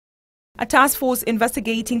A task force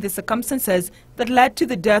investigating the circumstances that led to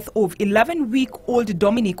the death of 11-week-old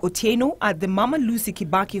Dominic Otieno at the Mama Lucy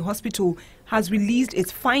Kibaki Hospital has released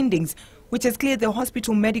its findings, which has cleared the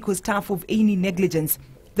hospital medical staff of any negligence.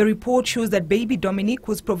 The report shows that baby Dominic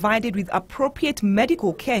was provided with appropriate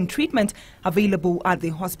medical care and treatment available at the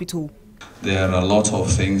hospital. There are a lot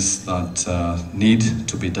of things that need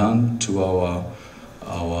to be done to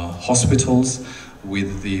our hospitals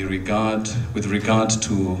with regard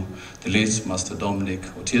to the late Master Dominic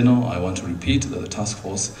Otieno. I want to repeat that the task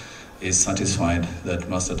force is satisfied that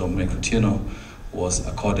Master Dominic Otieno was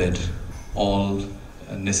accorded all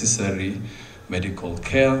necessary medical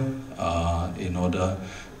care in order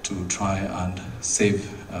to try and save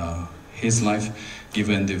his life,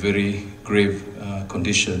 given the very grave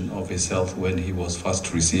condition of his health when he was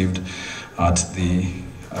first received at the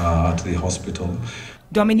hospital.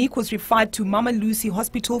 Dominic was referred to Mama Lucy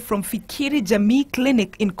Hospital from Fikiri Jamii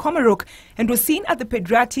Clinic in Komarok and was seen at the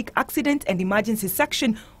Pediatric Accident and Emergency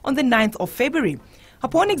Section on the 9th of February.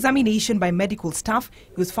 Upon examination by medical staff,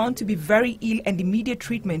 he was found to be very ill and immediate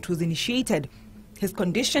treatment was initiated. His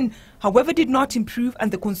condition, however, did not improve,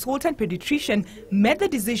 and the consultant pediatrician made the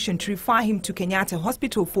decision to refer him to Kenyatta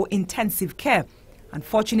Hospital for intensive care.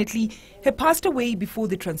 Unfortunately, he passed away before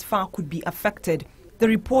the transfer could be effected. The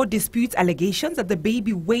report disputes allegations that the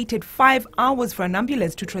baby waited 5 hours for an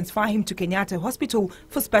ambulance to transfer him to Kenyatta Hospital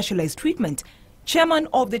for specialized treatment. Chairman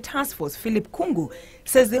of the task force, Philip Kungu,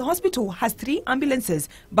 says the hospital has 3 ambulances,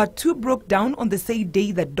 but 2 broke down on the same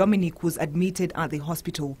day that Dominic was admitted at the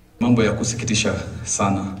hospital. Mambo ya kusikitisha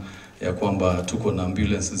sana ya kwamba tuko na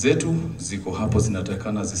ambulance zetu ziko hapo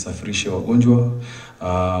zinatakana zisafirishe wagonjwa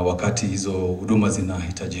wakati hizo huduma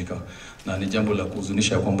zinahitajika, na ni jambo la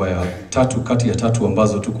kuhuzunisha kwamba kati ya 3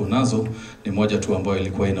 ambazo tuko nazo ni moja tu ambayo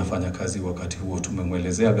ilikuwa inafanya kazi wakati huo.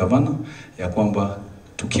 Tumemwelezea gavana ya kwamba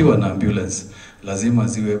tukiwa na ambulance lazima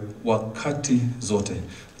ziwe wakati zote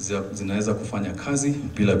zinaweza kufanya kazi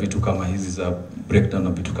bila vitu kama hizi za breakdown na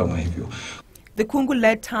vitu kama hivyo. The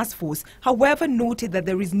Kungu-led task force, however, noted that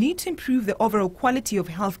there is need to improve the overall quality of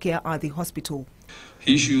healthcare at the hospital.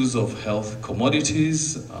 Issues of health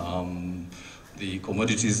commodities, the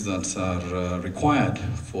commodities that are required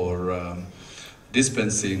for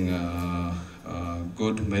dispensing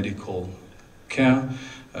good medical care,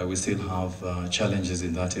 we still have challenges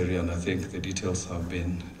in that area, and I think the details have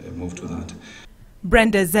been moved to that.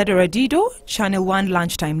 Brenda Zederadido, Channel 1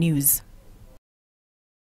 Lunchtime News.